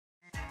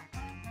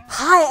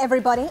Hi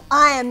everybody,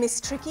 I am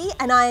Miss Tricky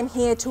and I am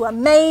here to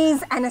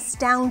amaze and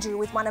astound you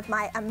with one of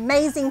my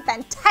amazing,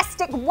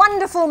 fantastic,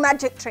 wonderful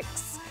magic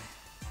tricks.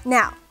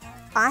 Now,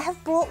 I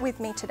have brought with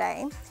me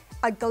today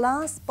a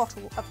glass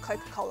bottle of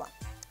Coca-Cola,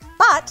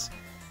 but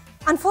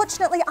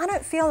unfortunately I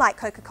don't feel like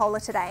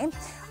Coca-Cola today.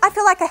 I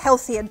feel like a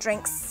healthier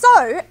drink,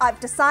 so I've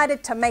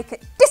decided to make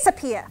it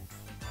disappear.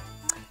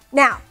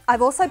 Now,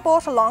 I've also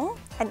brought along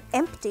an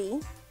empty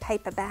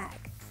paper bag.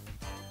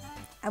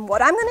 And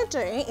what I'm going to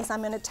do is I'm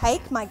going to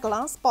take my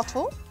glass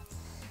bottle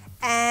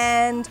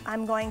and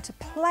I'm going to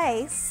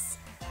place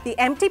the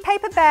empty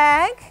paper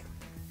bag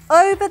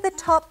over the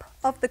top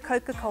of the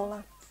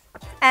Coca-Cola.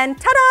 And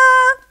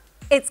ta-da!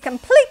 It's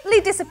completely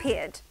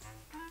disappeared.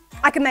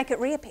 I can make it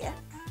reappear.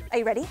 Are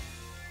you ready?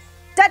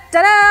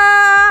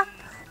 Da-da-da!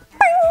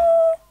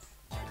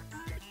 Bing!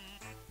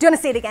 Do you want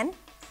to see it again?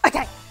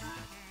 Okay.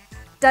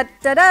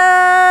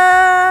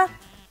 Da-da-da!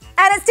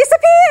 And it's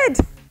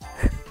disappeared!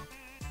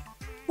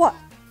 What?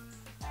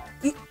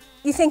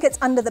 You think it's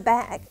under the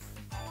bag?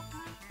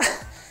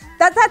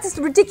 That's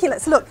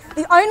ridiculous. Look,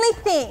 the only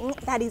thing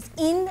that is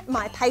in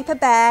my paper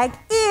bag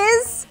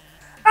is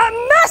a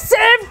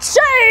massive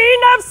chain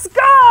of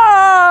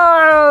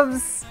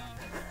scarves!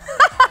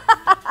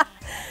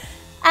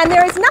 And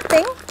there is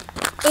nothing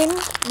in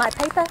my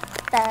paper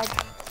bag.